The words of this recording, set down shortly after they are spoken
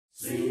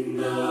Sing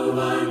the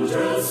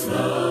wondrous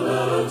love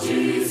of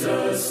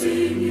Jesus,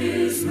 sing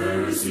His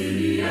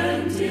mercy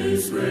and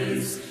His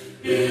grace.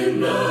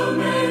 In the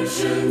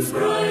mansions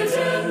bright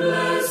and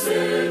blessed,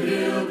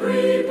 He'll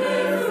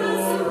prepare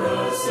for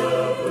us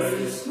a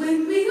place.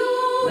 When we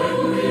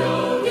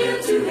all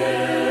get to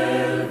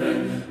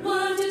heaven,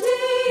 what a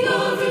day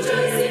of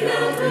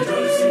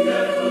rejoicing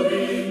that will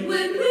be.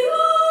 When we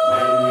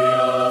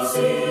all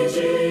see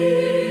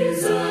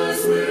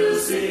Jesus, we'll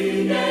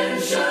sing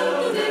and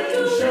shout the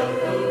victory.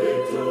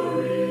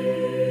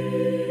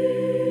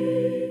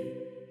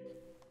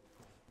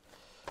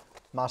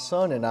 My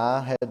son and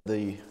I had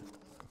the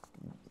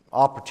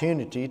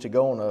opportunity to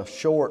go on a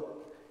short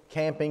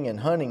camping and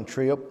hunting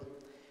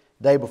trip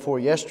day before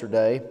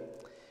yesterday.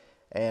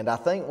 And I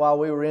think while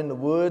we were in the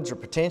woods, or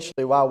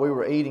potentially while we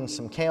were eating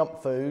some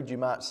camp food, you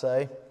might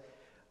say,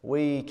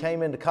 we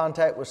came into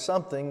contact with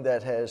something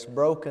that has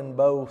broken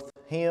both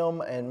him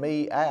and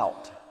me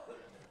out.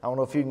 I don't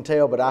know if you can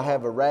tell, but I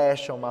have a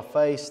rash on my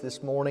face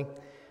this morning.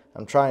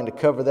 I'm trying to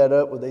cover that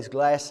up with these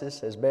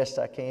glasses as best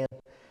I can.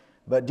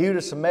 But due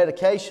to some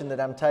medication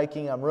that I'm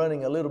taking, I'm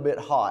running a little bit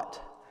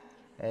hot.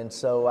 And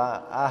so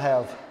I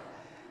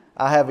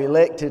have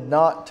elected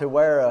not to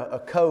wear a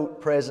coat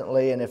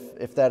presently. And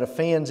if that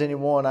offends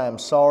anyone, I am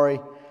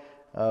sorry.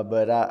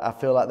 But I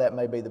feel like that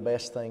may be the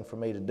best thing for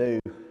me to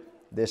do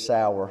this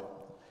hour.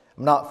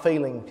 I'm not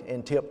feeling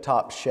in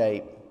tip-top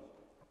shape.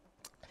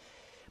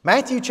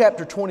 Matthew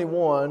chapter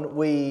 21,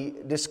 we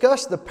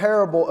discussed the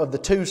parable of the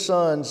two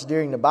sons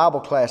during the Bible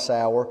class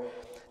hour.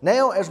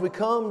 Now, as we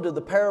come to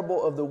the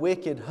parable of the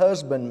wicked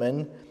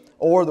husbandmen,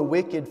 or the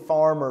wicked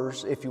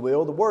farmers, if you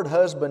will, the word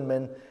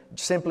husbandman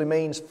simply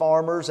means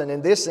farmers, and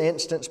in this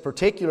instance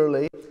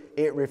particularly,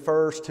 it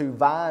refers to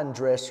vine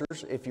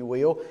dressers, if you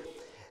will.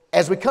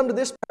 As we come to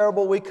this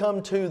parable, we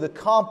come to the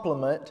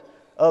complement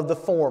of the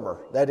former.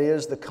 That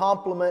is, the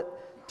complement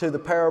to the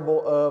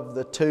parable of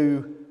the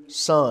two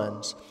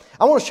sons.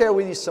 I want to share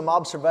with you some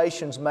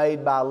observations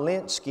made by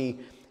Linsky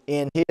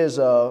in his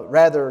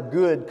rather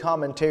good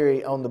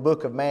commentary on the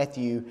book of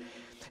Matthew.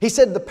 He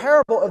said the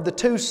parable of the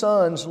two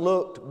sons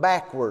looked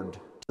backward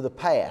to the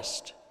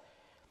past,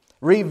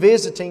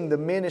 revisiting the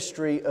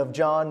ministry of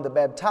John the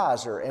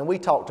Baptizer, and we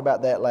talked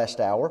about that last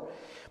hour.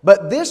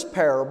 But this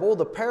parable,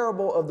 the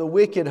parable of the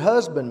wicked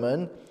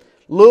husbandman,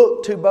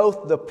 looked to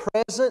both the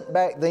present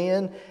back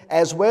then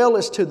as well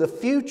as to the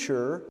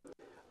future,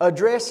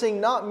 addressing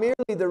not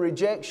merely the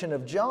rejection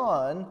of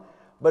John,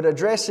 but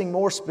addressing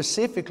more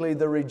specifically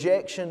the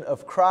rejection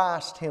of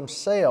Christ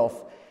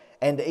Himself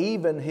and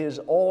even His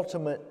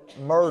ultimate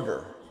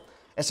murder.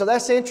 And so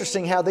that's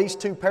interesting how these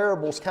two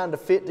parables kind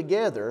of fit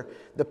together.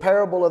 The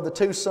parable of the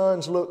two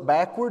sons looked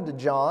backward to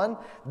John.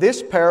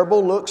 This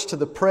parable looks to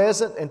the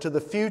present and to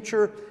the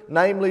future,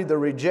 namely the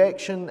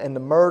rejection and the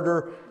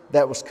murder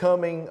that was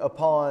coming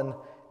upon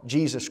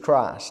Jesus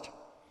Christ.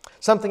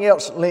 Something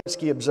else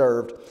Linsky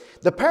observed.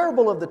 The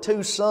parable of the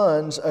two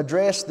sons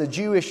addressed the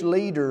Jewish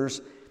leaders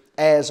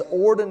as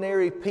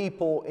ordinary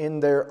people in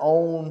their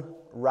own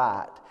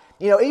right.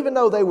 You know, even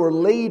though they were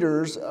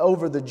leaders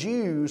over the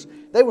Jews,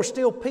 they were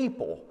still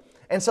people.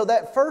 And so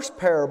that first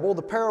parable,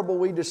 the parable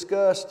we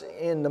discussed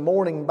in the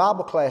morning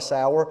Bible class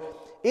hour,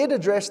 it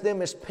addressed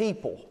them as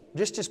people,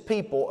 just as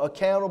people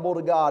accountable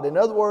to God. In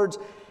other words,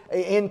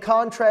 in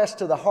contrast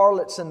to the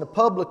harlots and the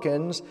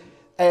publicans,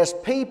 as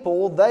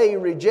people, they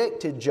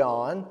rejected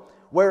John,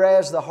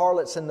 whereas the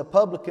harlots and the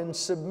publicans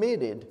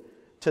submitted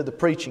to the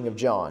preaching of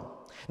John.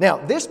 Now,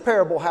 this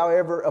parable,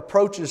 however,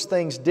 approaches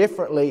things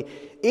differently.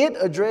 It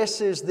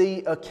addresses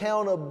the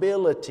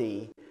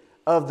accountability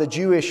of the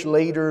Jewish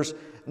leaders,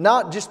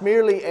 not just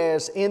merely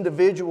as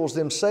individuals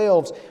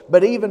themselves,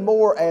 but even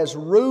more as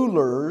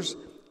rulers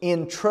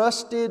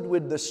entrusted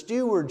with the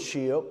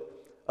stewardship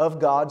of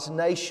God's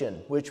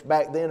nation, which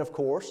back then, of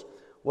course,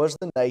 was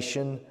the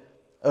nation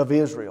of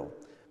Israel.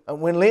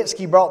 When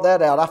Linsky brought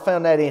that out, I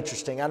found that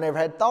interesting. I never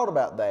had thought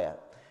about that.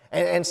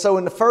 And so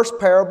in the first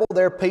parable,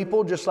 they're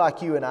people just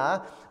like you and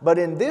I. But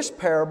in this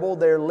parable,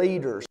 they're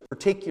leaders,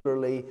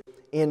 particularly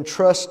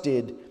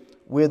entrusted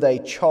with a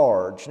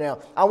charge. Now,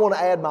 I want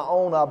to add my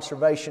own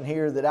observation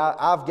here that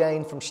I've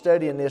gained from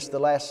studying this the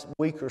last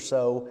week or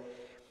so.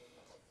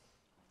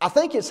 I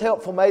think it's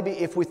helpful maybe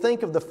if we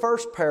think of the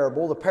first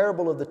parable, the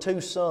parable of the two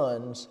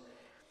sons,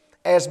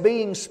 as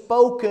being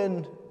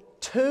spoken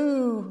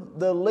to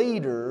the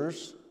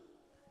leaders,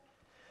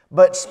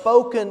 but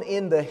spoken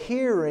in the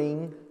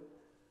hearing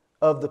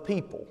of the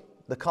people,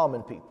 the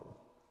common people.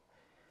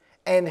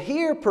 And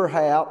here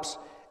perhaps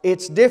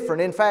it's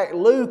different. In fact,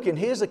 Luke in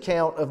his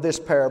account of this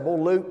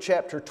parable, Luke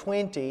chapter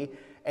 20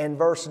 and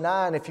verse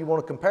 9, if you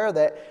want to compare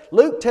that,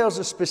 Luke tells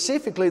us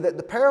specifically that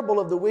the parable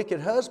of the wicked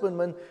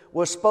husbandman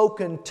was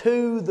spoken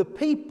to the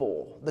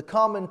people, the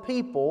common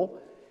people.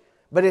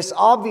 But it's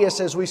obvious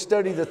as we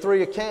study the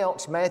three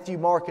accounts, Matthew,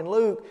 Mark, and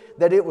Luke,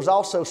 that it was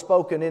also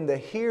spoken in the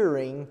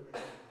hearing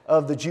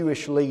of the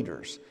Jewish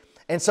leaders.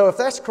 And so if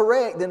that's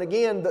correct, then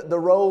again, the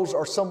roles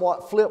are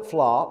somewhat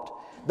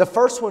flip-flopped. The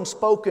first one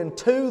spoken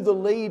to the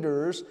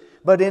leaders,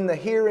 but in the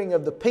hearing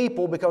of the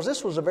people, because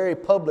this was a very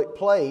public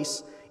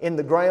place in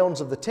the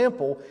grounds of the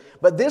temple.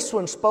 But this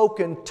one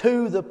spoken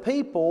to the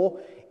people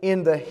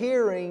in the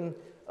hearing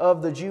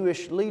of the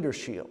Jewish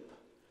leadership.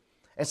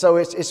 And so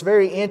it's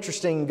very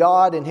interesting,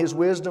 God in His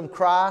wisdom,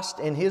 Christ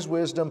in His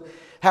wisdom,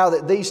 how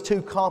that these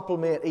two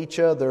complement each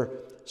other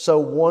so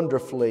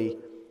wonderfully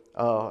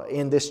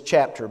in this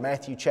chapter,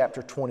 Matthew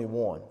chapter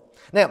 21.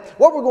 Now,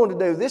 what we're going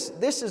to do,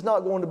 this is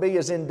not going to be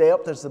as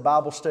in-depth as the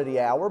Bible study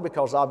hour,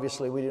 because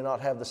obviously we do not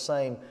have the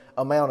same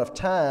amount of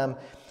time.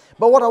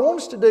 But what I want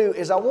us to do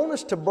is I want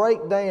us to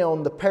break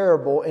down the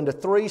parable into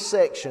three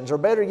sections, or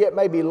better yet,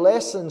 maybe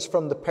lessons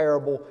from the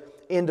parable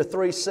into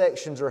three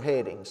sections or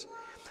headings.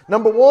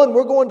 Number one,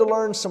 we're going to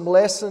learn some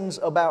lessons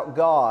about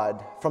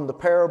God from the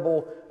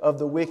parable of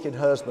the wicked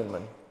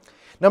husbandman.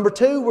 Number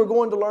two, we're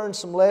going to learn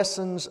some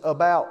lessons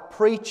about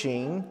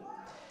preaching.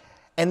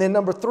 And then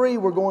number three,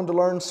 we're going to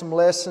learn some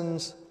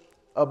lessons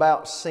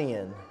about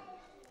sin.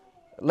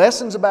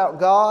 Lessons about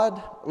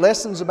God,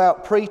 lessons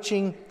about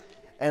preaching,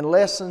 and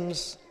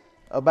lessons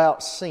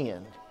about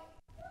sin.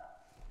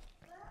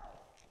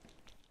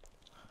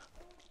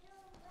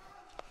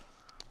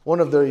 One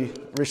of the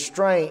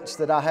restraints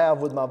that I have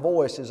with my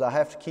voice is I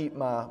have to keep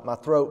my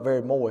throat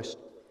very moist.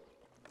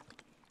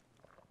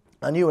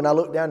 I knew when I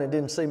looked down and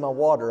didn't see my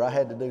water, I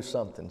had to do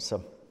something.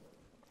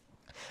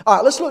 All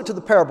right, let's look to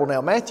the parable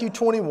now. Matthew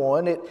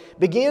 21, it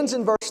begins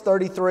in verse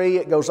 33.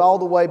 It goes all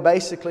the way,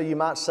 basically, you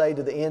might say,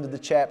 to the end of the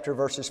chapter,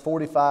 verses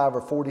 45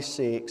 or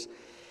 46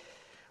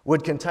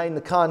 would contain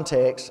the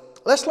context.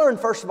 Let's learn,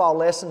 first of all,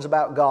 lessons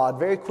about God.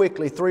 Very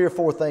quickly, 3 or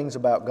 4 things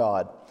about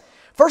God.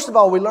 First of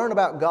all, we learn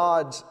about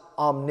God's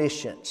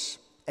omniscience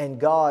and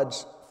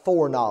God's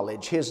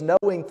foreknowledge, His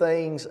knowing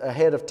things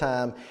ahead of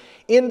time,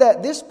 in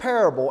that this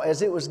parable,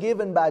 as it was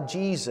given by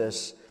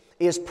Jesus,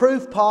 is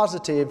proof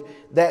positive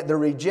that the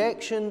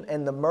rejection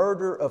and the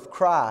murder of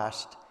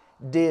Christ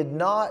did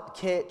not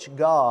catch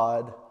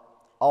God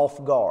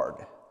off guard.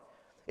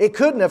 It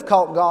couldn't have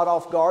caught God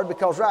off guard,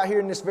 because right here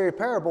in this very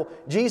parable,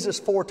 Jesus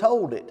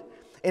foretold it.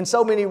 In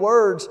so many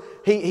words,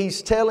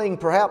 He's telling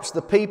perhaps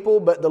the people,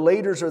 but the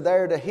leaders are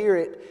there to hear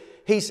it.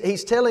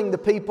 He's telling the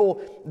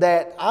people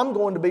that I'm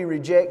going to be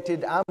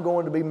rejected, I'm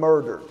going to be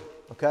murdered.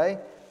 Okay?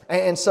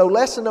 And so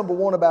lesson number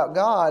one about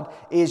God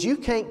is you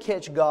can't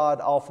catch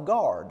God off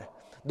guard.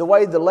 The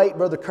way the late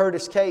Brother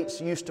Curtis Cates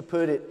used to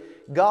put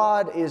it,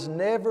 God is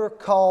never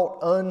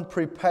caught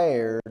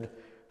unprepared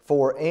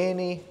for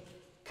any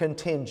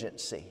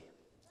contingency.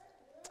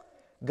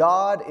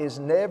 God is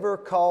never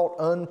caught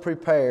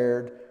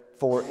unprepared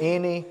for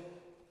any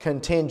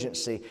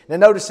contingency. Now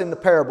notice in the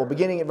parable,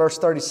 beginning at verse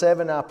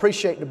 37, I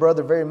appreciate the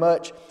brother very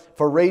much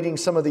for reading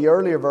some of the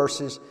earlier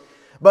verses.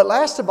 But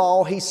last of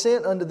all, He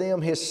sent unto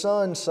them His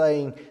son,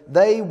 saying,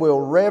 They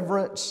will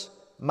reverence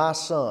my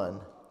son.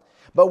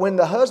 But when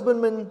the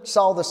husbandmen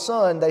saw the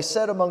son, they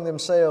said among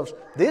themselves,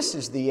 This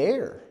is the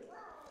heir.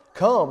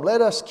 Come,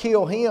 let us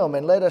kill him,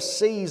 and let us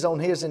seize on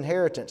his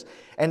inheritance.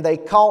 And they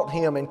caught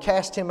him and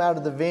cast him out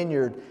of the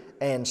vineyard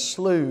and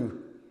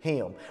slew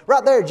him.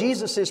 Right there,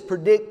 Jesus is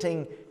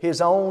predicting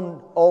His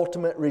own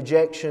ultimate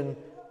rejection,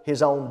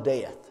 His own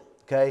death.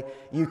 Okay?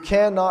 You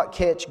cannot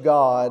catch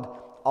God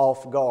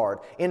off guard.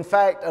 In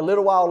fact, a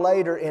little while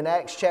later in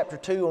Acts chapter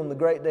 2 on the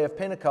great day of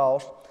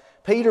Pentecost,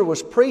 Peter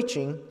was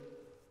preaching,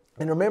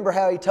 and remember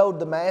how he told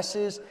the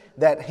masses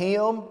that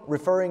Him,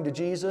 referring to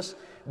Jesus,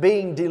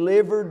 being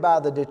delivered by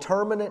the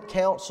determinate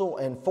counsel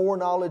and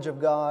foreknowledge of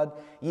God,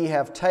 ye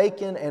have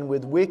taken and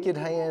with wicked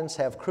hands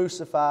have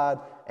crucified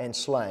and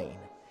slain.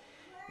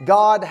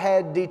 God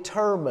had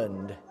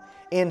determined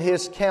in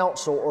His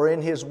counsel or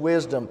in His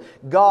wisdom,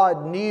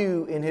 God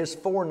knew in His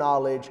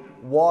foreknowledge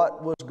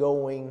what was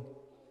going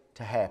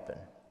to happen.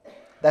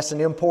 That's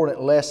an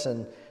important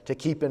lesson to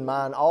keep in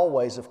mind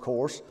always, of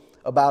course,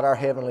 about our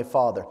Heavenly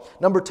Father.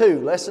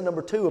 Lesson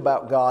number two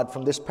about God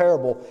from this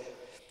parable,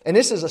 and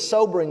this is a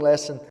sobering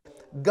lesson.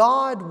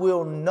 God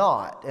will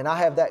not, and I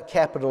have that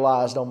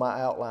capitalized on my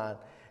outline,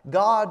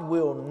 God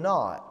will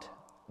not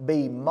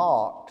be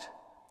mocked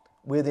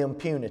with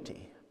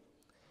impunity.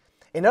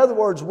 In other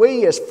words,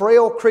 we as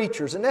frail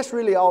creatures, and that's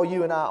really all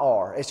you and I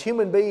are. As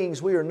human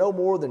beings, we are no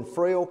more than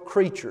frail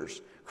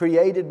creatures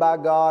created by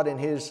God in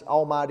His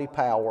almighty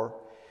power.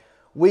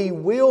 We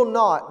will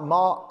not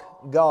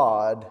mock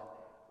God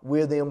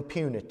with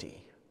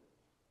impunity.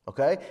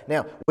 Okay?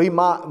 Now, we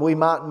might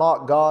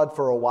mock God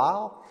for a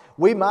while.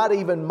 We might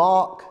even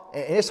mock,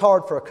 and it's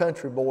hard for a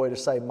country boy to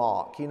say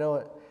mock. You know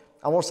what?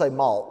 I want to say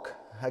mock.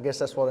 I guess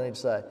that's what I need to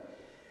say.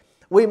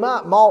 We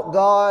might mock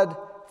God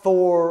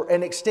for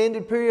an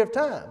extended period of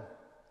time.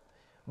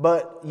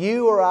 But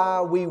you or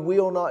I, we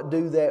will not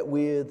do that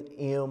with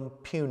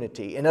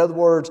impunity. In other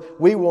words,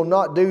 we will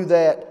not do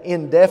that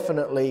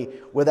indefinitely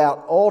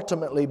without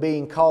ultimately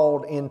being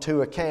called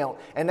into account.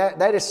 And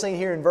that is seen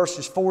here in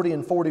verses 40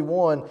 and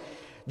 41.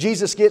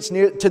 Jesus gets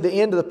near to the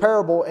end of the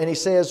parable and He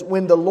says,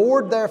 When the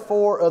Lord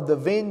therefore of the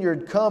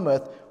vineyard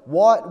cometh,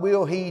 what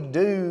will He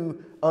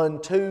do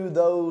unto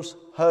those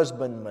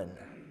husbandmen?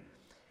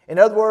 In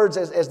other words,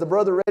 as the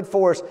brother read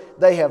for us,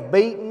 they have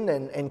beaten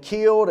and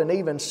killed and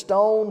even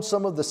stoned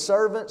some of the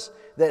servants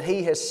that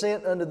he has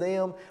sent unto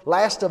them.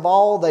 Last of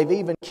all, they've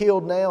even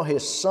killed now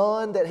his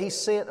son that he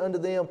sent unto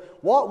them.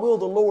 What will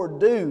the Lord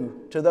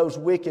do to those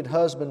wicked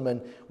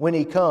husbandmen when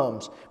he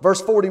comes?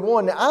 Verse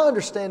 41, now I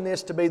understand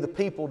this to be the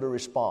people to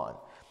respond.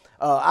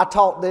 I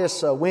taught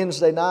this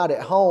Wednesday night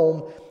at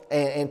home,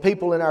 and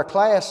people in our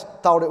class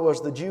thought it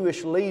was the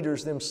Jewish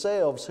leaders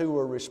themselves who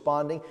were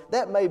responding.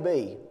 That may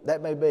be.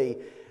 That may be.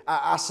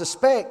 I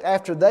suspect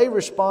after they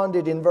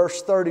responded in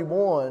verse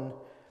 31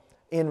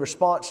 in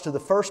response to the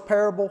first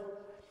parable,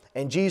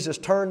 and Jesus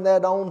turned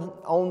that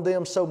on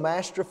them so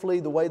masterfully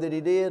the way that He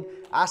did,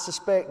 I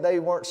suspect they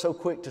weren't so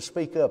quick to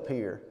speak up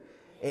here.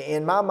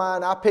 In my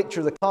mind, I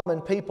picture the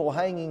common people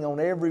hanging on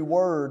every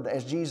word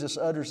as Jesus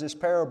utters this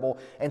parable.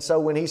 And so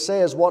when He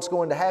says what's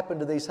going to happen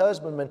to these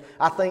husbandmen,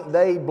 I think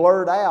they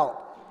blurt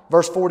out,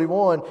 verse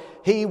 41,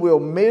 He will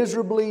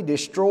miserably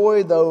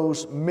destroy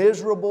those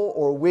miserable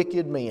or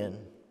wicked men,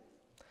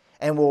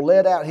 and will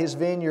let out His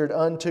vineyard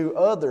unto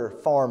other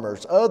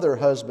farmers, other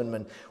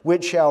husbandmen,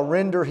 which shall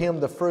render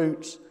Him the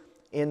fruits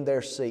in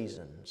their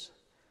seasons.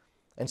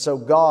 And so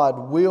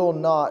God will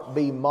not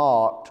be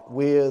mocked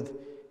with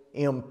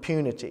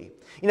impunity.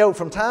 You know,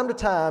 from time to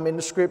time in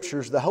the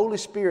Scriptures, the Holy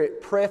Spirit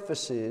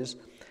prefaces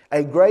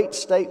a great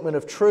statement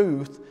of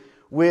truth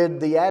with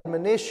the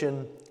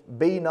admonition,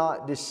 be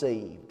not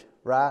deceived,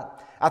 right?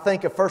 I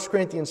think of 1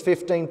 Corinthians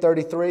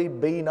 15:33,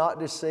 be not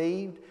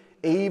deceived.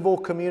 Evil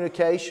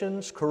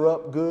communications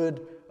corrupt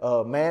good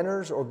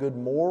manners or good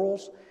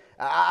morals.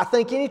 I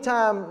think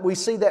anytime we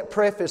see that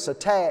preface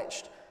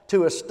attached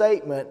to a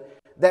statement,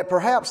 that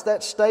perhaps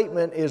that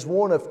statement is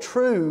one of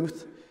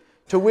truth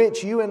to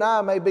which you and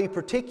I may be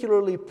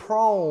particularly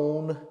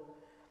prone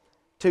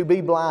to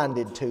be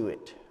blinded to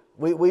it.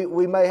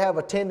 We may have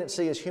a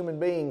tendency as human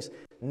beings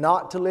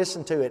not to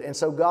listen to it. And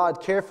so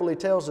God carefully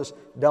tells us,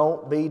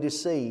 don't be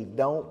deceived.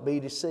 Don't be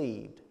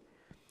deceived.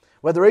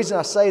 Well, the reason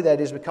I say that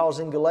is because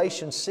in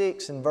Galatians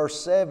 6 and verse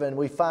 7,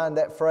 we find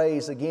that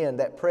phrase again,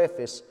 that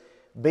preface,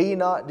 be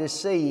not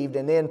deceived.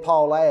 And then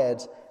Paul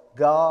adds,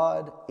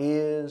 God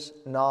is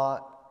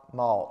not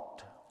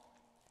mocked.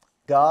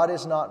 God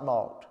is not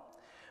mocked.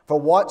 For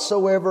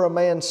whatsoever a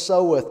man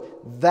soweth,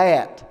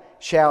 that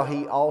shall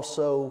he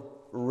also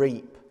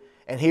reap.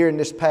 And here in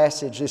this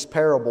passage, this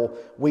parable,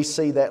 we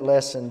see that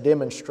lesson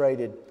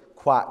demonstrated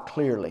quite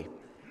clearly.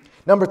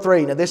 Number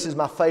 3, now this is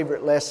my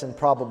favorite lesson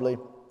probably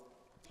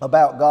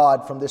about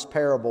God from this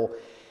parable,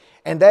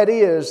 and that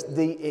is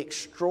the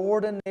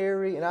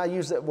extraordinary, and I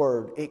use that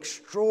word,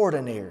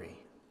 extraordinary,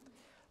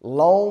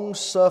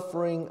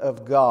 long-suffering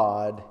of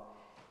God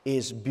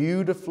is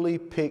beautifully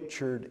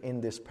pictured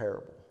in this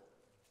parable.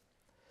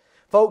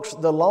 Folks,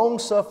 the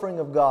long-suffering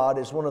of God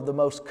is one of the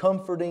most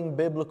comforting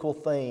biblical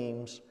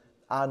themes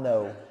I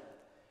know.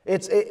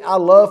 I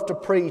love to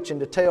preach and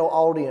to tell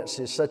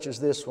audiences such as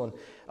this one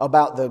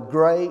about the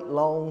great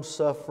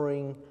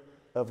long-suffering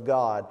of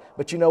God.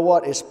 But you know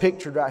what? It's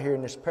pictured right here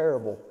in this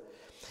parable.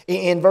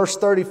 In verse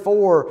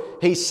 34,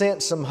 He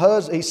sent some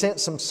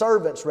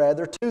servants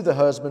to the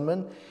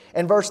husbandmen.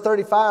 And verse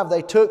 35,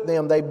 they took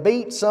them, they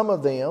beat some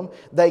of them,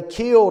 they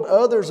killed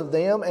others of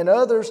them, and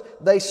others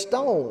they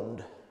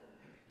stoned.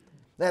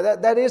 Now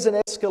that is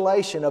an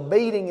escalation. A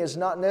beating is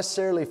not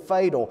necessarily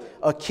fatal.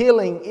 A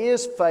killing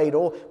is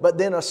fatal, but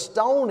then a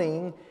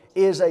stoning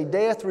is a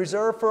death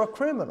reserved for a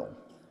criminal.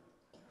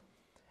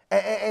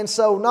 And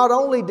so not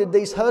only did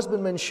these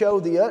husbandmen show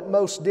the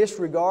utmost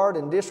disregard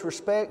and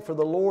disrespect for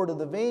the Lord of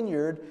the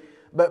vineyard,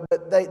 but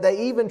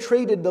they even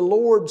treated the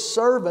Lord's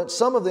servants,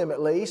 some of them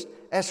at least,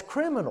 as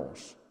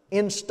criminals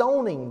in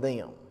stoning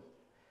them.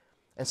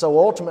 And so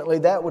ultimately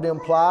that would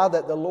imply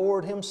that the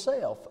Lord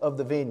Himself of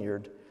the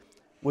vineyard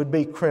would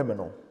be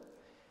criminal.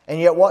 And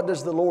yet what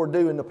does the Lord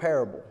do in the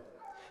parable?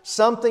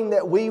 Something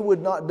that we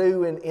would not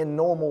do in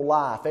normal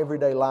life,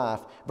 everyday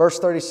life. Verse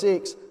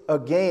 36,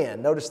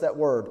 again, notice that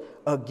word,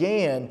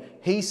 again,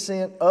 He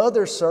sent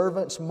other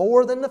servants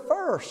more than the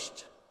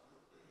first.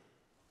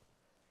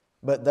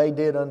 But they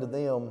did unto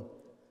them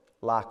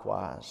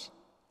likewise.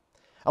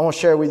 I want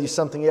to share with you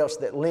something else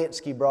that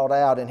Linsky brought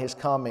out in his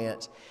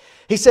comments.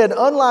 He said,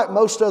 unlike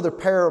most other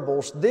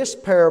parables, this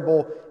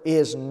parable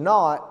is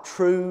not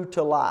true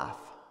to life.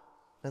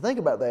 Now think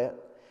about that.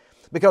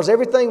 Because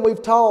everything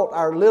we've taught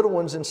our little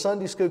ones in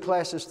Sunday school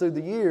classes through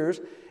the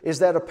years is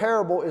that a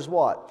parable is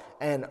what?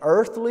 An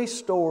earthly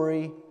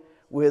story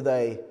with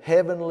a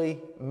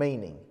heavenly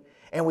meaning.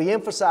 And we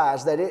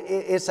emphasize that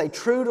it's a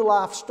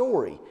true-to-life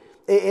story.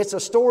 It's a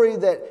story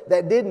that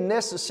didn't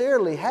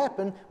necessarily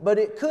happen, but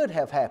it could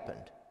have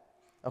happened.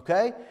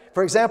 Okay?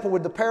 For example,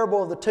 with the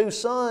parable of the two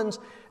sons,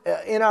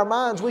 in our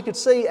minds we could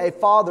see a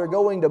father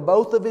going to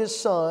both of his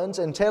sons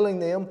and telling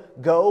them,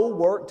 go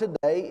work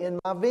today in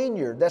my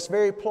vineyard. That's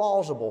very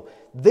plausible.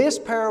 This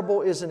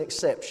parable is an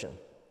exception.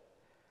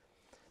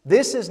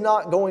 This is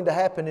not going to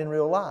happen in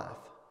real life.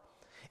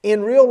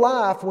 In real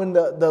life, when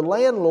the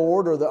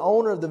landlord or the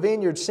owner of the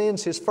vineyard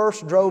sends his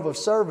first drove of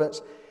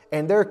servants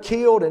and they're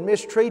killed and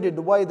mistreated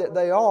the way that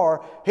they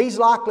are, He's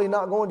likely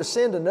not going to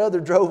send another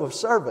drove of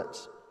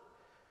servants.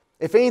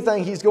 If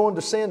anything, He's going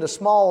to send a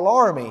small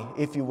army,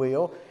 if you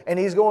will, and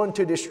He's going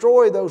to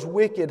destroy those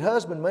wicked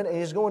husbandmen, and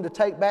He's going to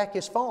take back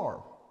His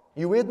farm.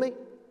 You with me?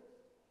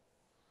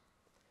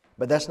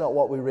 But that's not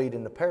what we read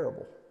in the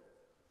parable.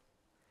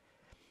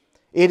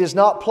 It is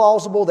not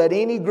plausible that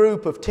any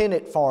group of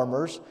tenant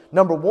farmers,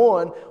 number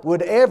one,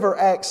 would ever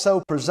act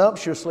so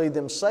presumptuously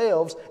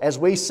themselves as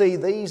we see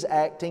these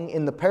acting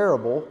in the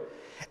parable.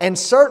 And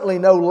certainly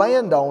no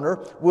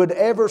landowner would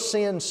ever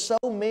send so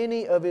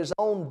many of his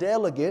own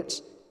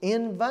delegates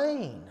in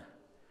vain,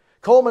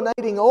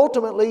 culminating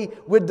ultimately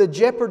with the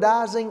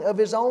jeopardizing of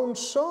his own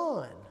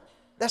son.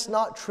 That's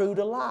not true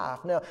to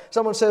life. Now,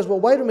 someone says, well,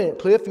 wait a minute,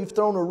 Cliff, you've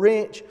thrown a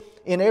wrench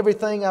in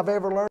everything I've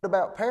ever learned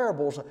about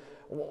parables.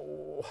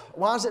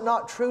 Why is it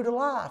not true to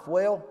life?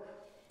 Well,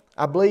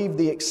 I believe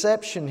the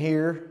exception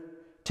here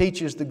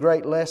teaches the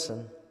great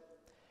lesson.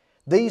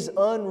 These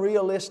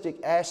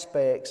unrealistic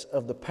aspects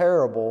of the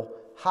parable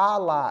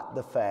highlight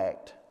the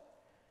fact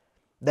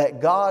that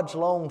God's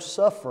long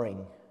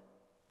suffering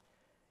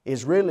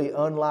is really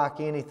unlike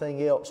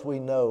anything else we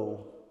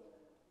know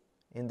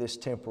in this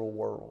temporal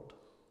world.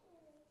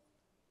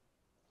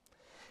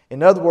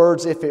 In other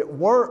words, if it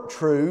weren't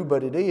true,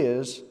 but it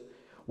is,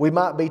 we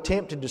might be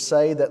tempted to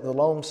say that the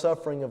long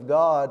suffering of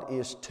God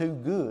is too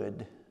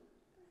good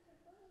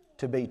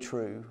to be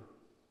true.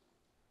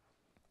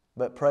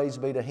 But praise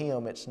be to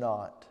Him, it's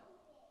not.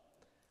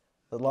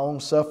 The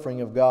long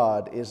suffering of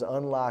God is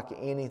unlike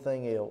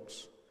anything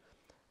else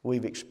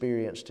we've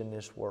experienced in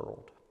this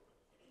world.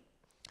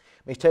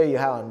 Let me tell you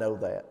how I know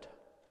that.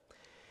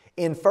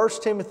 In 1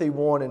 Timothy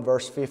 1 and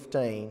verse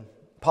 15,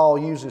 Paul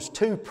uses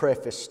two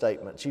preface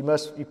statements. You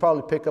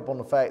probably pick up on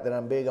the fact that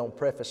I'm big on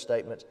preface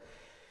statements.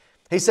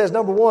 He says,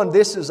 number one,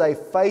 this is a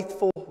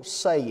faithful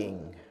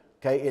saying.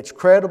 Okay, it's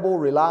credible,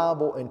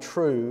 reliable, and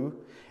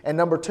true. And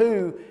number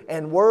two,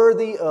 and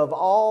worthy of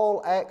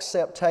all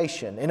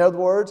acceptation. In other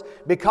words,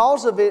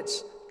 because of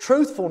its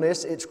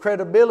truthfulness, its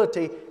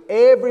credibility,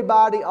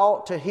 everybody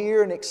ought to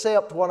hear and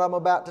accept what I'm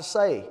about to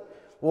say.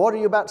 What are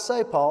you about to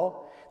say,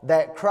 Paul?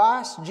 That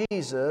Christ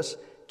Jesus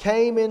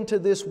came into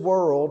this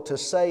world to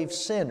save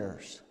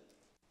sinners.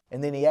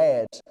 And then he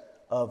adds,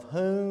 of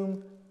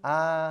whom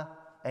I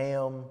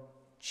am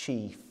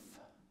chief.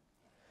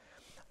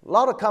 A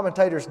lot of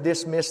commentators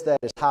dismiss that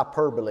as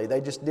hyperbole.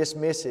 They just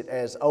dismiss it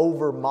as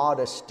over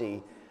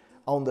modesty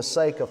on the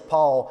sake of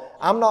Paul.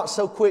 I'm not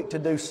so quick to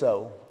do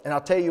so. And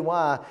I'll tell you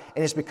why.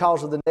 And it's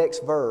because of the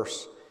next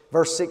verse.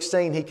 Verse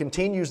 16, he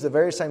continues the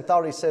very same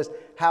thought. He says,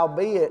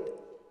 howbeit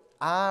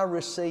I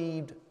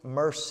received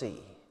mercy.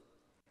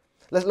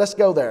 Let's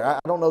go there. I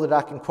don't know that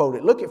I can quote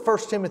it. Look at 1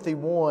 Timothy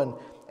 1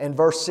 and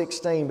verse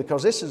 16,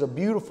 because this is a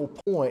beautiful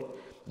point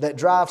that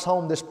drives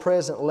home this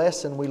present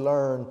lesson we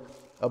learn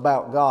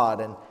about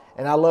God.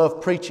 And I love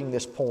preaching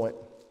this point.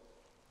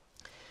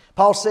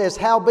 Paul says,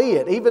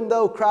 howbeit, even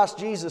though Christ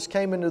Jesus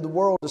came into the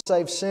world to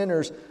save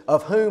sinners,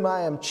 of whom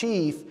I am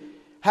chief,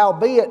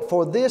 howbeit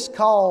for this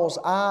cause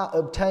I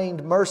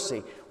obtained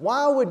mercy.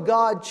 Why would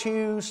God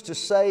choose to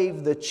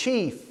save the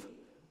chief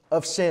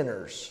of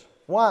sinners?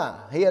 Why?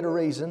 He had a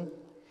reason.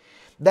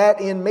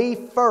 That in me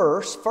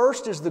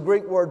first is the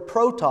Greek word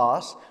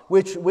protos,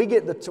 which we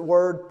get the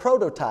word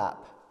prototype.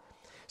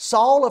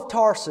 Saul of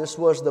Tarsus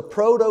was the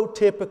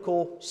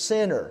prototypical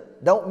sinner.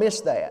 Don't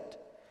miss that.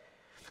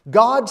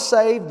 God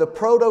saved the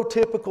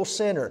prototypical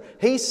sinner.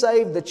 He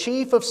saved the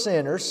chief of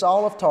sinners,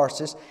 Saul of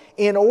Tarsus,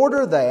 in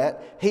order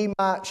that He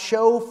might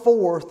show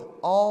forth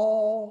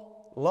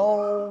all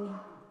long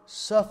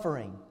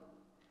suffering.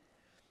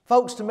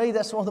 Folks, to me,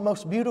 that's one of the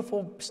most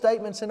beautiful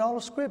statements in all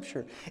of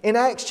Scripture. In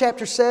Acts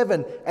chapter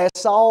 7, as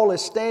Saul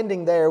is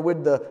standing there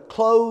with the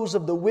clothes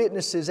of the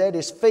witnesses at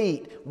his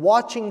feet,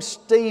 watching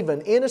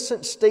Stephen,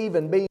 innocent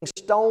Stephen, being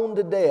stoned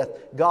to death,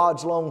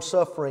 God's long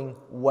suffering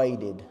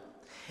waited.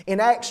 In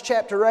Acts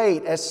chapter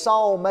 8, as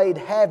Saul made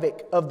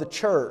havoc of the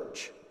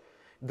church,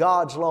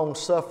 God's long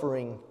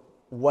suffering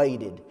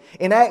waited.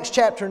 In Acts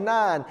chapter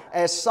 9,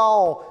 as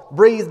Saul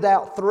breathed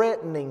out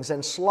threatenings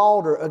and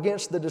slaughter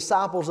against the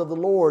disciples of the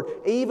Lord,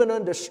 even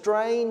unto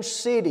strange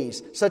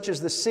cities, such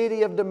as the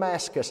city of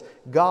Damascus,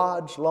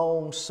 God's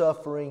long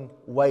suffering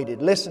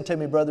waited. Listen to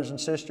me, brothers and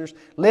sisters.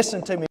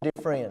 Listen to me, dear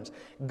friends.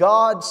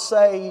 God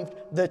saved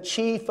the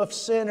chief of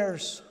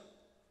sinners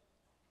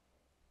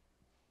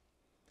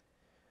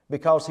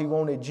because He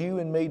wanted you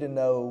and me to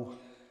know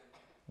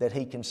that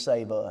He can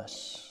save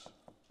us.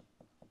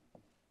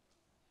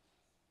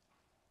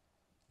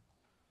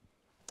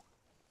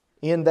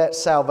 In that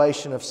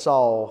salvation of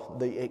Saul,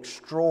 the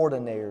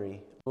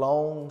extraordinary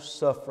long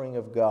suffering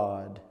of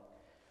God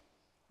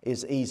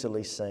is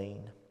easily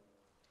seen.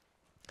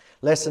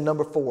 Lesson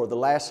number 4, the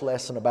last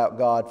lesson about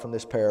God from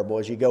this parable,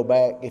 as you go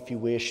back, if you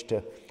wish,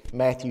 to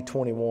Matthew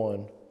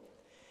 21.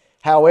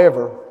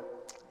 However,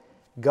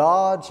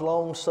 God's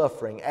long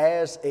suffering,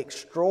 as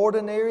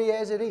extraordinary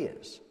as it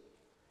is,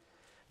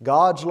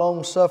 God's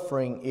long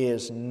suffering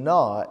is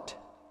not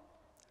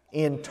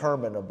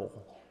interminable.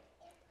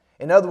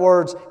 In other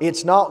words,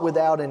 it's not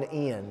without an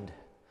end.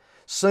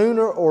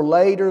 Sooner or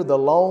later, the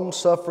long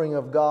suffering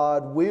of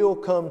God will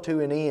come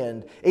to an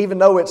end, even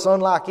though it's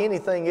unlike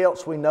anything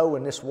else we know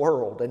in this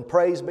world. And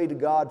praise be to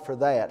God for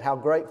that. How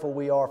grateful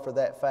we are for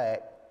that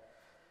fact.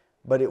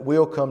 But it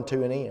will come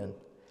to an end.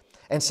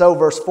 And so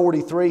verse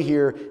 43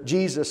 here,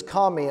 Jesus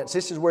comments.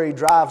 This is where He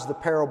drives the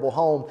parable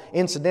home.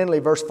 Incidentally,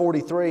 verse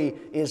 43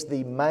 is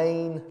the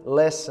main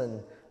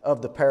lesson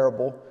of the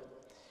parable.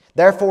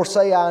 Therefore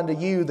say I unto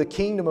you, the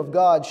kingdom of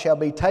God shall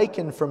be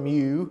taken from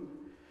you.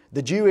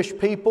 The Jewish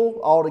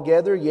people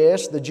altogether,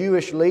 yes. The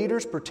Jewish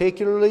leaders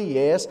particularly,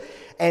 yes.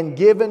 And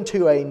given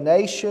to a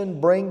nation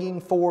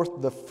bringing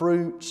forth the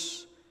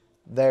fruits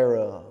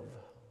thereof.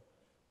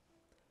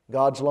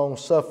 God's long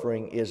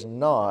suffering is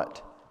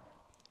not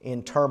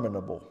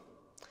interminable.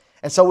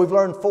 And so we've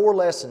learned 4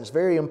 lessons,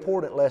 very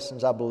important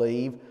lessons, I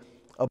believe,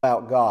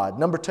 about God.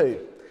 Number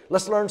 2,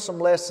 let's learn some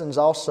lessons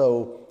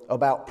also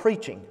about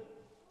preaching.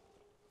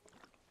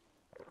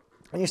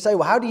 And you say,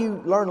 well, how do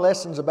you learn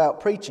lessons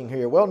about preaching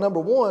here? Well, number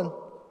 1,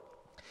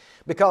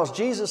 because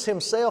Jesus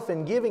Himself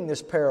in giving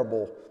this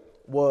parable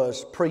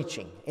was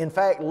preaching. In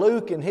fact,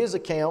 Luke in his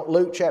account,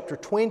 Luke chapter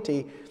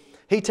 20,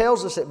 he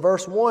tells us at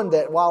verse 1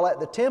 that while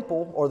at the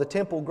temple or the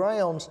temple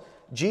grounds,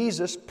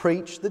 Jesus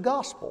preached the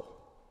gospel.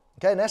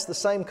 Okay, and that's the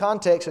same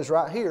context as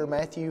right here,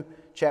 Matthew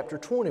chapter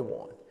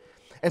 21.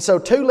 And so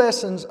 2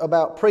 lessons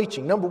about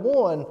preaching. Number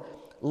 1,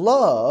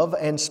 love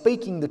and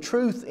speaking the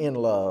truth in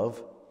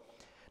love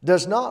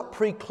does not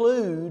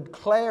preclude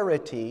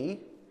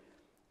clarity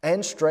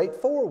and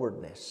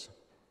straightforwardness.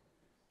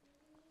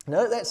 Now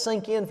let that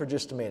sink in for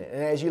just a minute.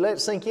 And as you let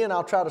it sink in,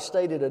 I'll try to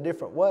state it a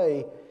different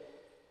way.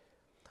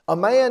 A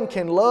man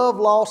can love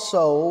lost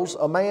souls,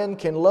 a man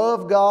can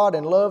love God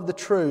and love the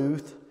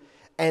truth,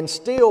 and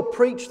still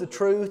preach the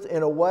truth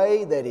in a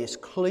way that is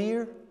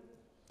clear,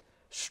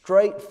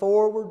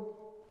 straightforward,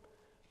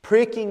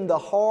 pricking the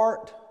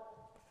heart,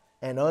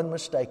 and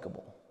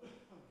unmistakable.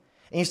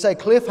 And you say,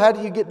 Cliff, how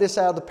do you get this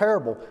out of the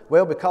parable?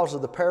 Well, because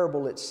of the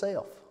parable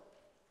itself.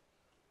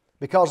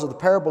 Because of the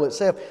parable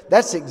itself.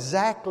 That's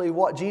exactly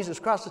what Jesus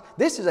Christ says.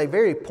 This is a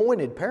very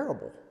pointed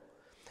parable.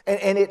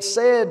 And it's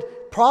said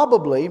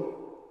probably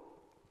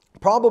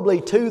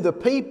to the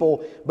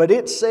people, but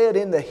it's said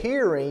in the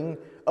hearing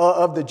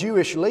of the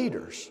Jewish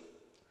leaders.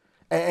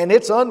 And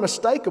it's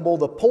unmistakable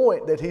the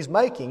point that He's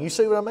making. You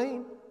see what I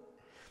mean?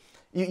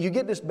 You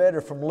get this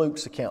better from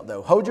Luke's account,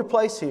 though. Hold your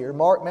place here,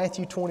 Mark,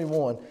 Matthew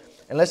 21.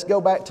 And let's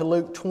go back to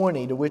Luke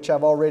 20, to which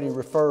I've already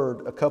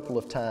referred a couple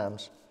of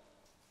times.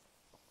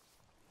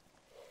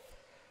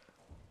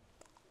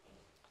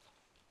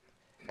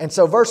 And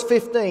so verse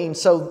 15,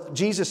 so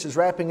Jesus is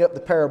wrapping up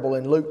the parable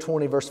in Luke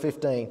 20, verse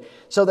 15.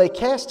 So they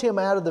cast Him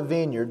out of the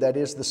vineyard, that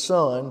is the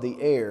son, the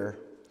heir,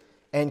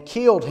 and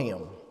killed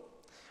Him.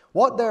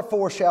 What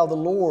therefore shall the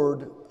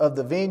Lord of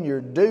the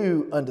vineyard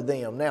do unto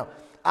them? Now,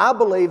 I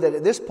believe that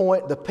at this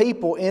point the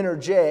people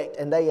interject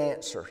and they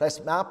answer.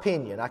 That's my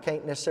opinion. I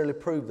can't necessarily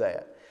prove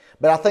that.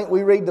 But I think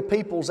we read the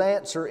people's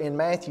answer in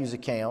Matthew's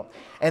account.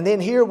 And then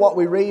here what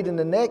we read in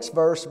the next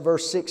verse,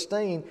 verse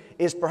 16,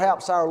 is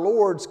perhaps our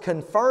Lord's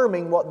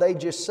confirming what they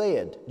just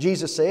said.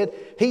 Jesus said,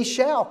 He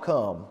shall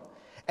come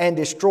and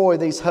destroy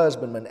these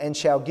husbandmen and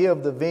shall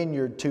give the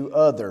vineyard to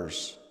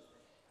others.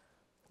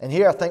 And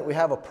here I think we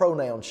have a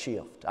pronoun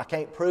shift. I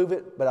can't prove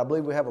it, but I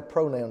believe we have a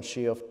pronoun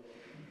shift.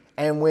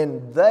 And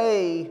when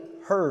they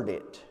heard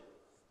it,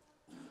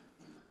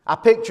 I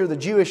picture the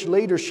Jewish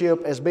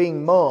leadership as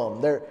being mum.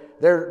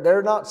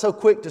 They're not so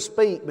quick to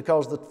speak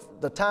because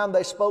the time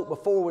they spoke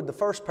before with the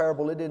first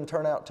parable, it didn't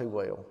turn out too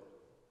well.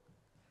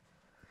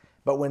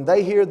 But when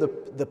they hear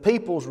the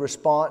people's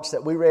response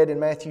that we read in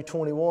Matthew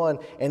 21,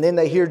 and then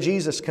they hear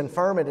Jesus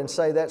confirm it and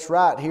say, that's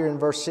right, here in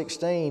verse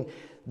 16,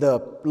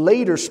 the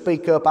leaders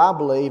speak up, I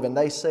believe, and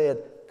they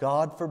said,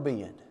 God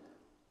forbid.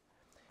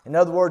 In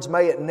other words,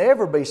 may it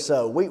never be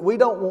so. We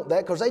don't want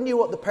that because they knew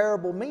what the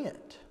parable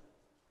meant.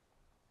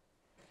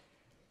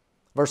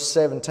 Verse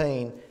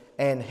 17,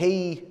 and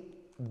He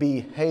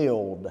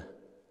beheld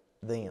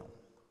them.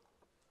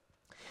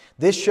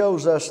 This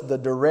shows us the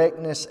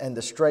directness and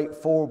the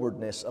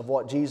straightforwardness of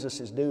what Jesus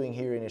is doing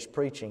here in His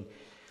preaching.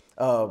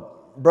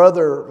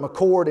 Brother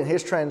McCord, in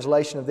his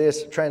translation of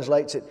this,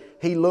 translates it,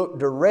 He looked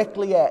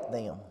directly at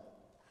them.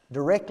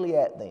 Directly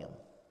at them.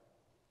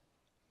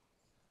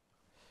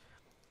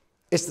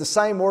 It's the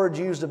same words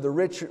used of the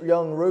rich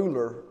young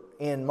ruler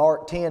in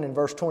Mark 10 and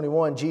verse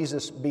 21.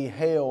 Jesus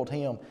beheld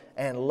him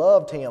and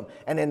loved him.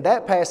 And in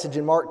that passage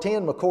in Mark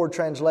 10, McCord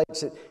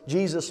translates it,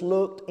 Jesus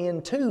looked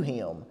into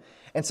him.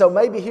 And so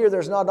maybe here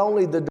there's not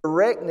only the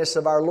directness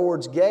of our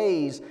Lord's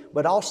gaze,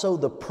 but also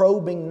the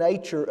probing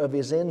nature of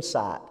His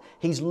insight.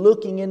 He's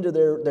looking into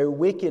their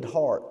wicked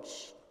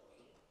hearts.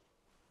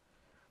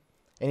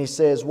 And He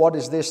says, what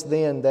is this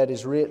then that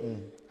is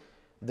written?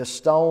 The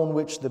stone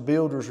which the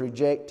builders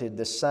rejected,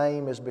 the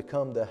same has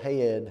become the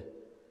head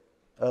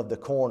of the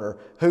corner.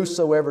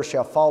 Whosoever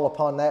shall fall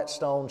upon that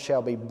stone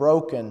shall be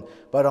broken,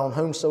 but on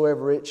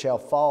whomsoever it shall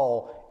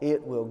fall,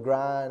 it will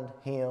grind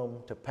him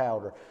to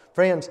powder.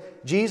 Friends,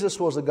 Jesus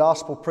was a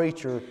gospel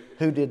preacher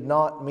who did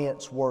not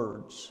mince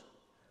words.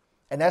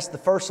 And that's the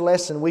first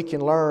lesson we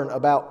can learn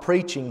about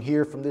preaching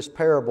here from this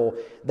parable,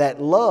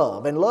 that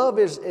love, and love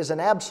is an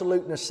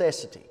absolute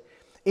necessity.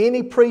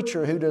 Any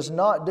preacher who does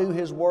not do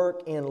his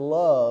work in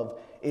love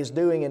is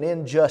doing an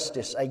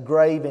injustice, a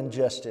grave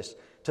injustice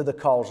to the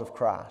cause of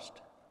Christ.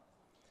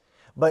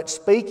 But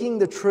speaking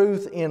the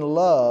truth in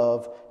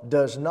love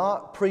does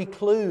not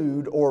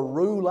preclude or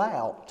rule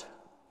out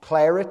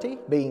clarity,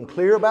 being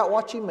clear about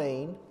what you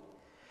mean,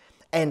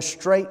 and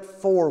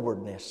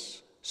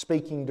straightforwardness,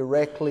 speaking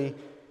directly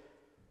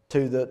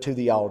to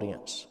the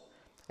audience.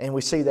 And we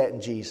see that in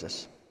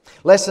Jesus.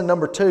 Lesson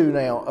number 2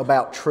 now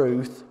about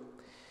truth,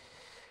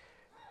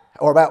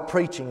 or about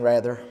preaching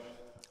rather.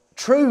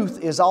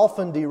 Truth is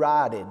often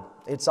derided.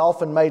 It's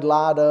often made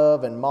light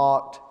of and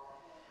mocked,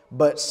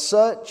 but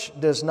such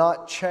does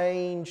not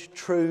change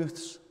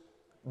truth's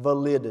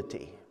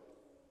validity.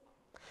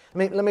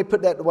 Let me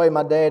put that the way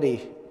my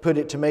daddy put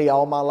it to me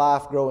all my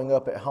life growing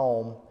up at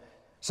home,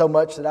 so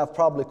much that I've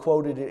probably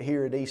quoted it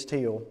here at East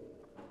Hill.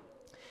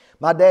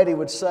 My daddy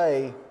would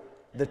say,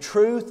 "The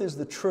truth is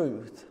the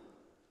truth,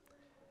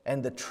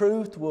 and the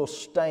truth will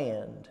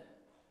stand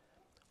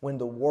when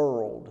the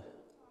world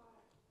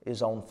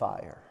is on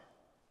fire."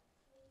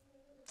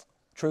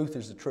 Truth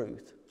is the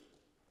truth.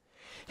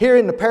 Here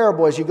in the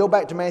parable, as you go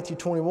back to Matthew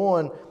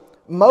 21,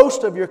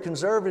 most of your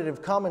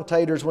conservative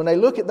commentators, when they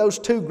look at those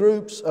two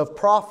groups of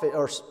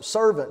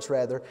servants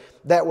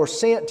that were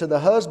sent to the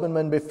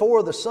husbandman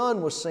before the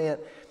son was sent,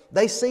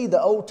 they see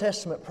the Old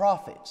Testament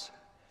prophets,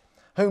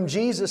 whom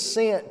Jesus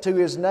sent to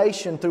His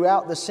nation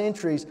throughout the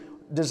centuries,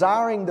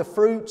 desiring the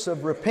fruits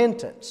of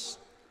repentance.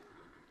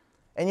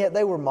 And yet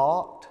they were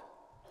mocked.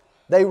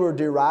 They were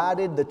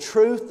derided. The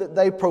truth that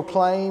they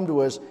proclaimed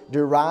was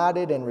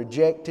derided and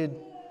rejected.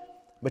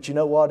 But you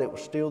know what? It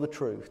was still the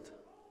truth.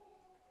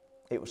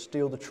 It was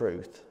still the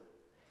truth.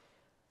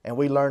 And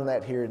we learn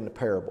that here in the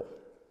parable.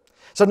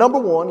 So number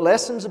 1,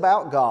 lessons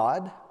about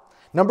God.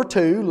 Number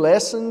 2,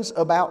 lessons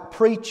about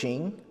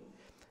preaching.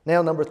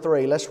 Now number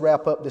 3, let's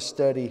wrap up this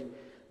study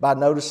by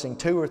noticing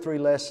 2 or 3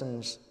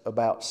 lessons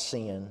about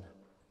sin.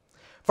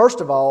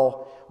 First of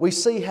all, we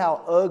see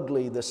how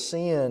ugly the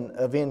sin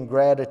of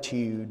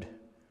ingratitude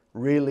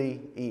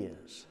really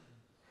is.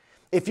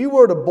 If you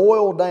were to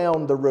boil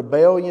down the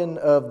rebellion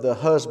of the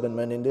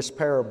husbandman in this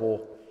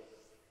parable,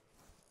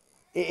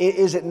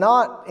 is it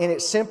not, in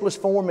its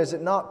simplest form, is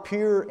it not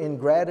pure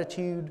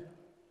ingratitude?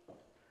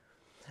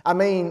 I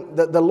mean,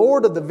 the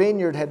Lord of the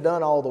vineyard had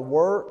done all the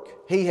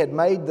work. He had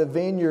made the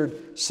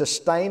vineyard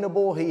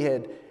sustainable. He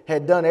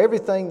had done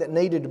everything that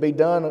needed to be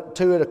done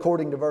to it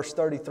according to verse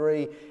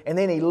 33. And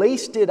then He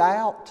leased it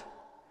out,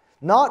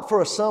 not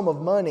for a sum of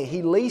money.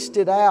 He leased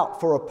it out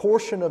for a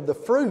portion of the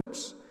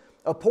fruits,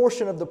 a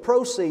portion of the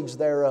proceeds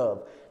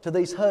thereof to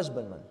these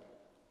husbandmen.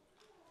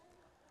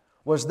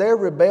 Was their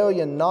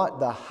rebellion not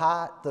the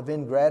height of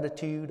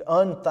ingratitude,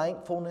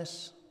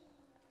 unthankfulness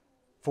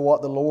for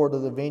what the Lord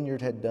of the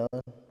vineyard had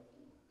done?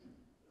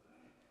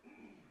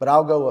 But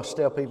I'll go a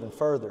step even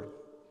further.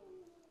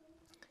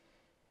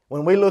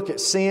 When we look at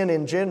sin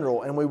in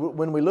general, and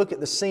when we look at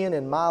the sin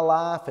in my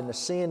life and the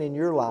sin in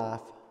your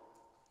life,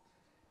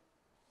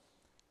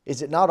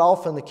 is it not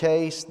often the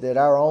case that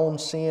our own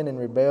sin and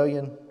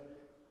rebellion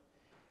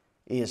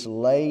is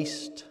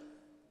laced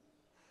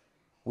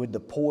with the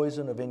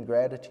poison of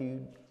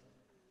ingratitude?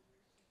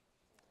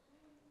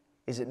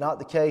 Is it not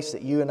the case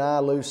that you and I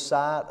lose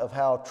sight of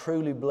how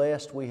truly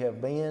blessed we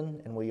have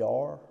been and we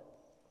are?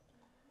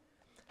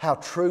 How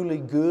truly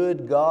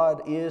good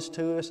God is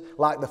to us.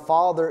 Like the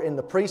Father in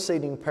the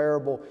preceding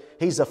parable,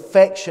 He's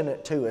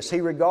affectionate to us.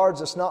 He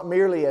regards us not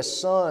merely as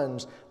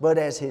sons, but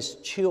as His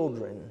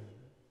children.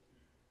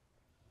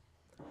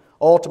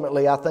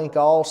 Ultimately, I think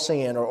all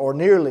sin, or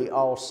nearly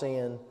all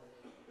sin,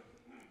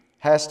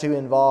 has to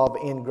involve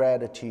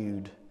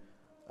ingratitude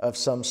of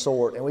some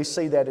sort. And we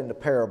see that in the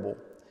parable.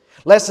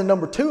 Lesson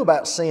number 2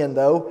 about sin,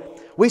 though,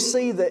 we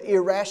see the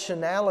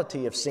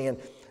irrationality of sin.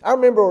 I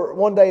remember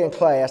one day in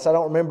class, I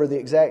don't remember the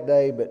exact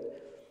day,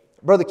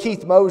 but Brother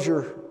Keith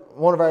Mosier,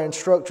 one of our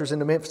instructors in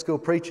the Memphis School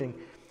of Preaching,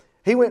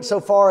 he went so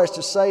far as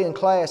to say in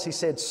class, he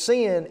said,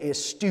 sin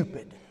is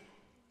stupid.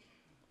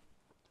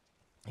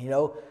 You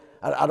know,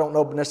 I don't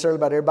know necessarily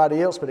about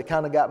everybody else, but it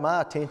kind of got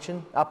my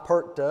attention. I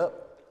perked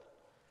up.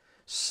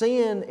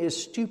 Sin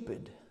is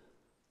stupid.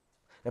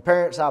 Now,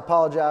 parents, I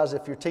apologize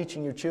if you're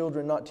teaching your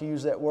children not to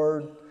use that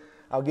word.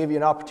 I'll give you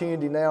an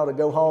opportunity now to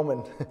go home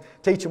and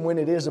teach them when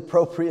it is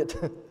appropriate.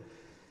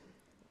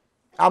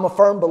 I'm a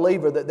firm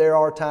believer that there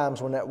are times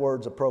when that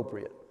word's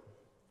appropriate.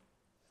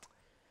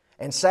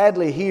 And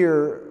sadly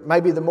here,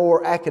 maybe the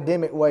more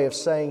academic way of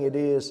saying it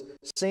is,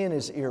 sin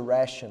is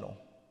irrational.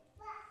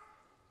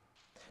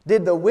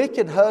 Did the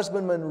wicked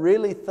husbandman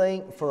really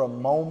think for a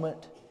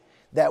moment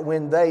that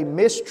when they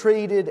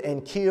mistreated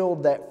and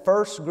killed that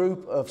first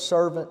group of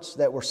servants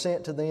that were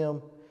sent to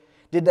them,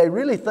 did they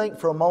really think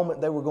for a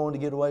moment they were going to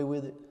get away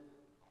with it?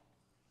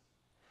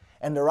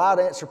 And the right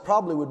answer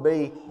probably would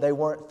be they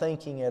weren't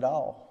thinking at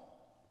all.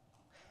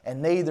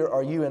 And neither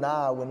are you and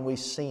I when we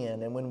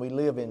sin and when we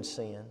live in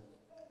sin.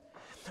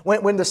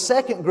 When the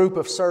second group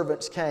of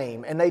servants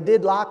came and they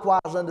did likewise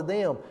unto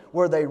them,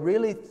 were they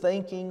really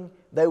thinking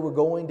they were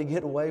going to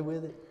get away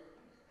with it?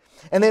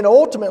 And then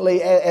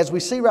ultimately, as we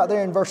see right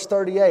there in verse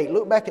 38,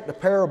 look back at the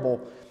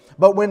parable.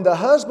 But when the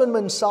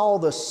husbandmen saw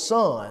the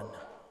son,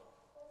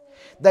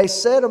 they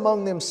said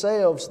among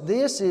themselves,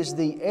 This is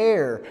the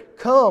heir.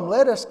 Come,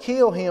 let us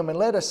kill him and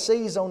let us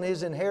seize on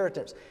his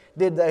inheritance.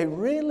 Did they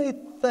really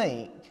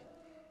think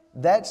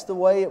that's the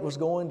way it was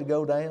going to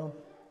go down?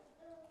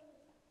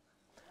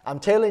 I'm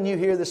telling you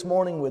here this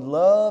morning with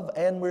love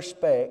and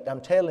respect,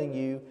 I'm telling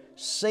you,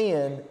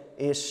 sin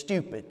is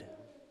stupid.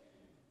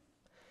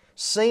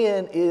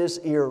 Sin is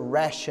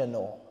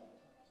irrational.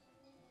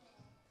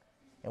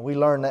 And we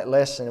learn that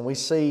lesson and we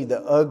see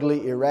the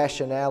ugly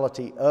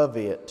irrationality of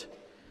it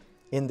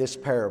in this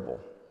parable.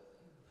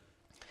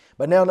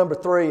 But now number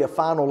 3, a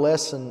final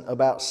lesson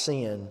about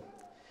sin.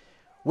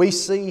 We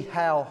see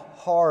how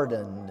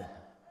hardened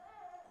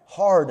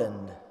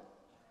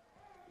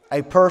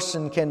a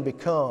person can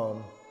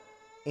become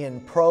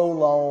in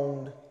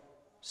prolonged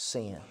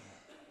sin.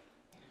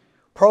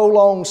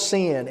 Prolonged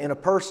sin in a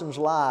person's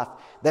life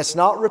that's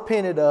not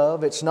repented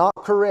of, it's not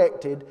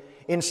corrected.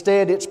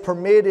 Instead, it's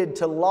permitted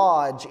to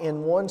lodge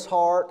in one's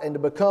heart and to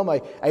become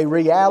a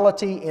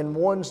reality in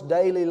one's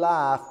daily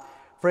life.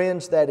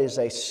 Friends, that is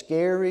a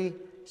scary,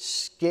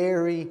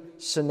 scary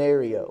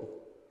scenario.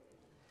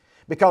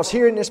 Because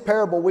here in this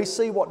parable, we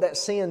see what that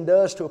sin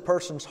does to a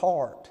person's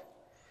heart.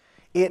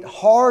 It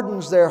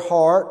hardens their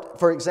heart,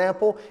 for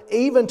example,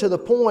 even to the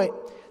point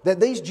that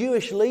these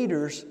Jewish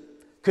leaders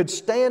could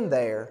stand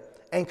there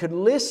and could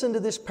listen to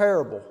this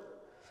parable,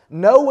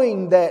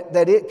 knowing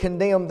that it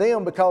condemned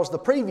them because the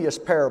previous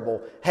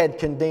parable had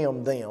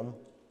condemned them.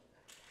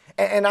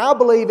 And I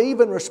believe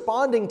even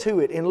responding to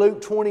it in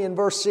Luke 20 and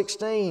verse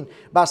 16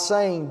 by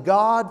saying,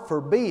 God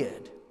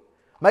forbid.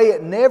 May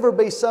it never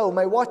be so.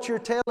 May what you're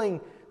telling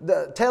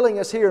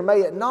us here,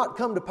 may it not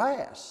come to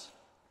pass.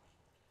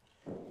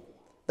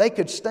 They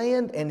could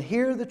stand and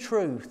hear the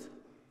truth.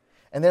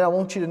 And then I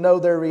want you to know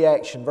their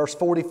reaction. Verse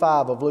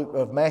 45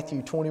 of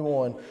Matthew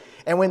 21.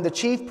 And when the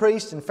chief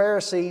priests and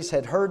Pharisees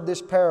had heard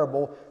this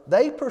parable,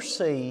 they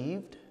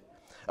perceived.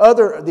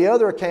 The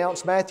other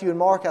accounts, Matthew and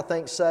Mark, I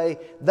think, say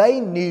they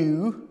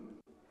knew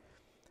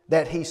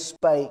that He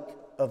spake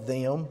of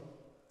them.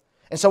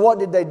 And so what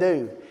did they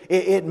do?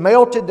 It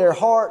melted their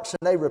hearts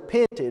and they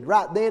repented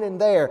right then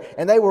and there.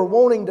 And they were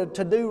wanting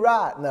to do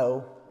right.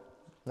 No,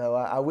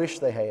 I wish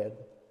they had.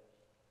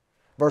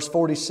 Verse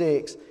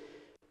 46,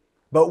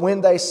 but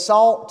when they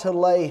sought to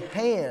lay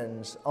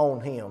hands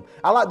on Him.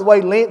 I like the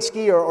way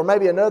Linsky or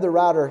maybe another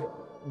writer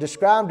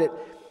described it.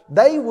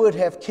 They would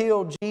have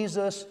killed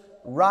Jesus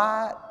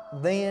right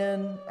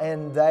then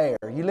and there.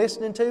 You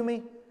listening to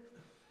me?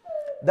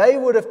 They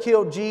would have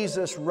killed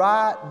Jesus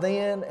right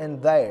then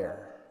and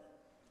there.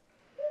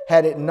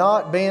 Had it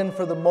not been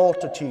for the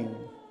multitude.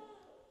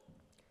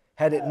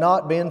 Had it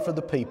not been for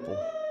the people.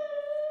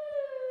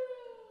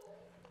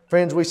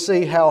 Friends, we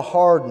see how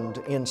hardened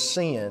in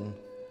sin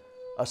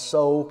a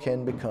soul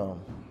can become.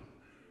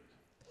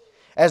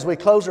 As we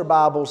close our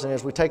Bibles and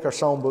as we take our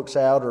songbooks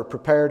out or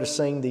prepare to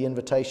sing the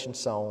invitation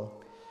song,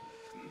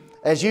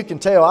 as you can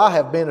tell, I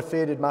have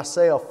benefited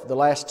myself the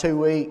last 2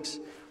 weeks.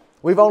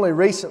 We've only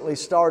recently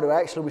started,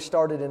 actually we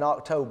started in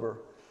October,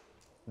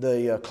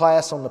 the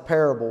class on the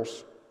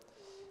parables.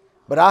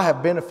 But I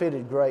have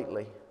benefited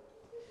greatly.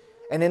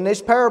 And in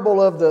this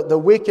parable of the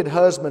wicked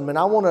husbandman,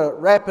 I want to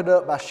wrap it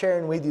up by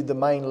sharing with you the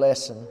main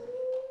lesson.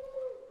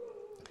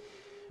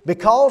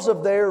 Because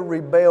of their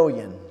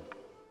rebellion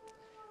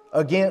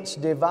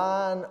against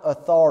divine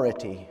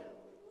authority,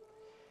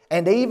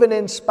 and even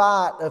in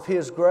spite of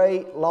His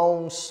great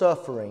long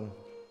suffering,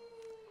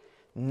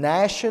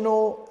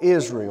 national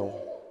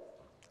Israel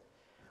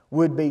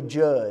would be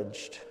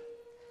judged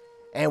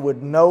and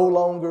would no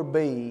longer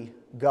be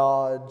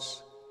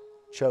God's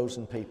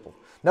chosen people.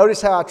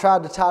 Notice how I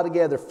tried to tie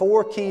together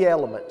 4 key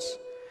elements.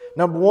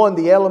 Number 1,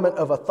 the element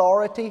of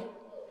authority,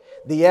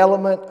 the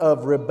element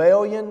of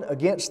rebellion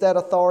against that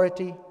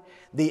authority,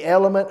 the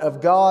element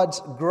of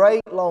God's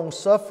great long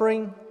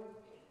suffering,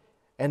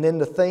 and then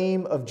the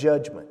theme of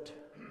judgment.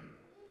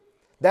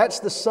 That's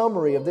the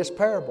summary of this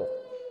parable.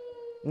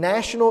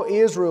 National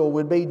Israel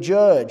would be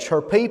judged.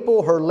 Her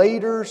people, her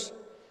leaders,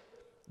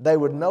 they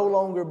would no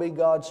longer be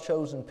God's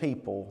chosen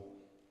people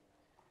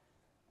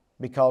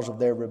because of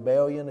their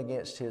rebellion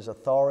against His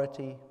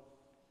authority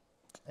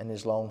and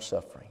His long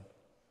suffering.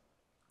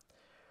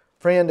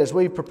 Friend, as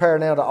we prepare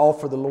now to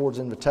offer the Lord's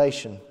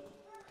invitation,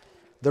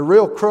 the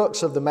real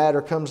crux of the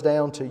matter comes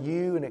down to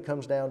you and it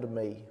comes down to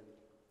me.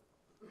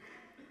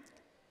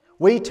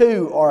 We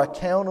too are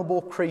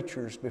accountable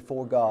creatures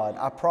before God.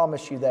 I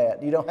promise you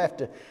that. You don't have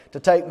to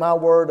take my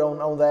word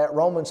on that.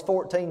 Romans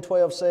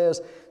 14:12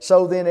 says,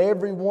 so then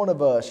every one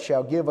of us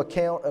shall give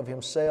account of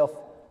himself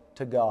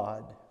to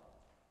God.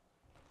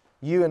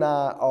 You and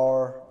I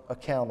are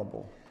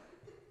accountable.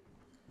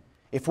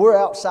 If we're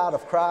outside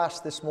of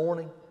Christ this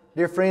morning,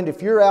 dear friend,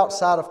 if you're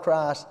outside of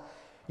Christ,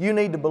 You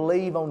need to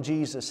believe on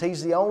Jesus.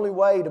 He's the only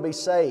way to be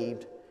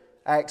saved.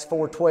 Acts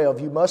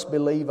 4:12, you must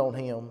believe on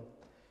Him.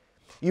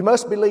 You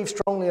must believe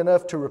strongly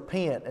enough to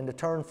repent and to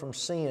turn from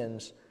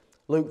sins.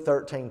 Luke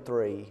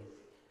 13:3.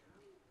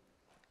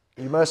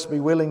 You must be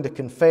willing to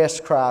confess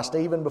Christ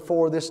even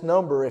before this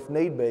number if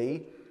need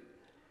be.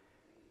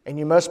 And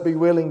you must be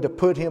willing to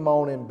put Him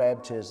on in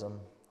baptism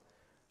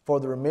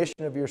for the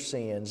remission of your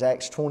sins.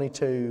 Acts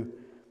 22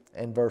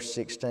 and verse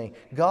 16.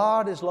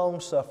 God is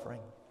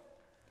long-suffering.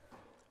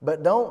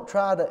 But don't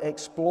try to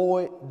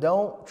exploit,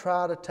 don't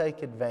try to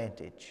take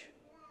advantage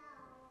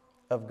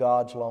of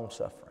God's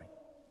long-suffering.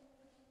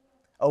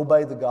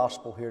 Obey the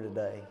gospel here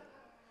today.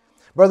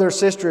 Brother or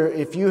sister,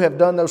 if you have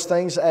done those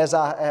things as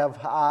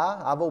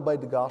I've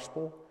obeyed the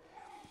gospel.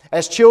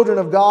 As children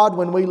of God,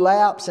 when we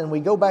lapse and we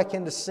go back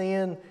into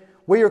sin,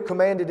 we are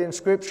commanded in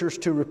Scriptures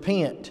to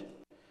repent.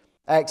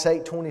 Acts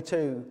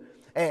 8:22.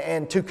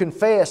 And to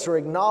confess or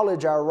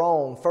acknowledge our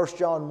wrong. 1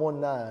 John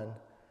 1:9.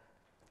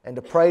 And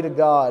to pray to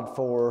God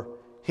for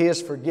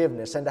His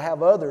forgiveness. And to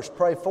have others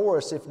pray for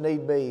us if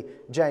need be.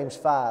 James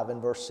 5 and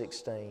verse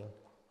 16.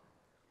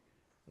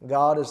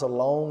 God is a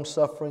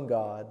long-suffering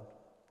God.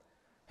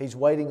 He's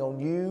waiting on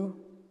you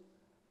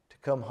to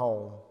come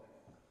home.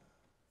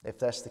 If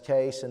that's the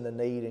case and the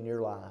need in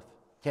your life.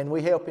 Can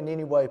we help in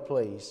any way,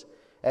 please,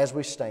 as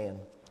we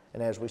stand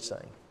and as we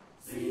sing?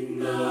 Sing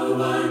the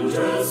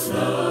wondrous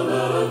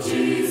love of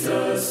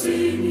Jesus,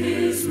 sing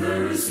His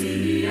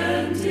mercy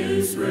and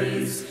His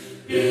grace,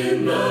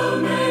 in the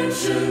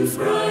mansions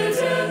bright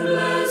and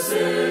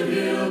blessed.